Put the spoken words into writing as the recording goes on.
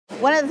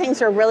One of the things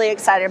we're really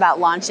excited about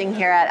launching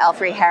here at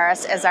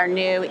L3Harris is our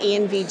new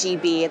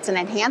ENVG-B. It's an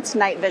enhanced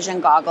night vision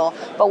goggle,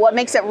 but what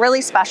makes it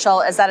really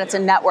special is that it's a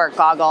network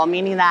goggle,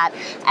 meaning that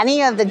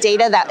any of the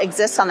data that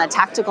exists on the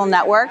tactical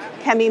network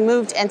can be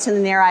moved into the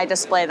near-eye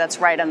display that's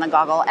right on the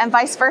goggle, and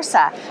vice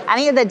versa.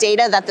 Any of the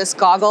data that this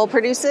goggle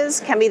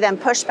produces can be then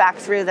pushed back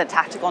through the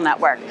tactical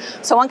network.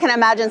 So one can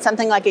imagine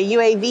something like a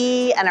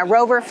UAV and a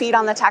rover feed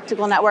on the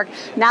tactical network.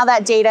 Now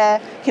that data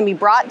can be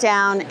brought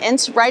down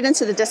right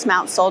into the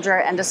dismount soldier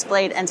and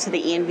displayed into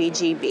the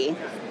ENVG-B.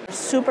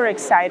 Super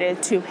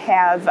excited to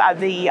have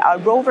the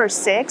Rover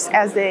 6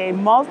 as a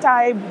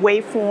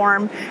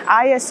multi-waveform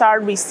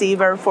ISR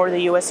receiver for the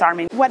U.S.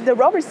 Army. What the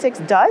Rover 6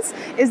 does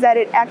is that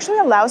it actually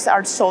allows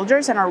our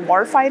soldiers and our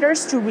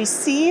warfighters to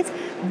receive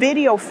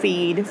video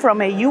feed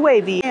from a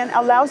UAV and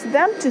allows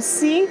them to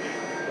see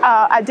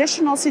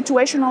additional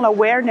situational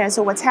awareness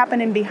of what's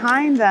happening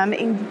behind them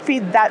and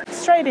feed that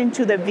straight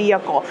into the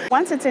vehicle.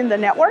 Once it's in the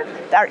network,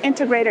 our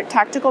integrated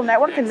tactical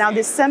network can now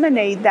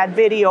disseminate that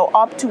video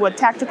up to a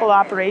tactical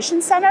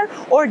operations center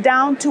or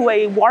down to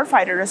a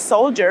warfighter, a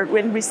soldier,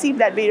 and receive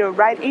that video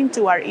right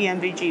into our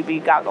ENVG-B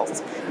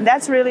goggles. And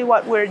that's really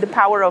what the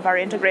power of our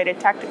integrated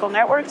tactical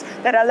networks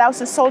that allows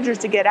the soldiers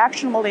to get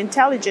actionable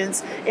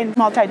intelligence in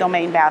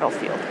multi-domain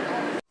battlefield.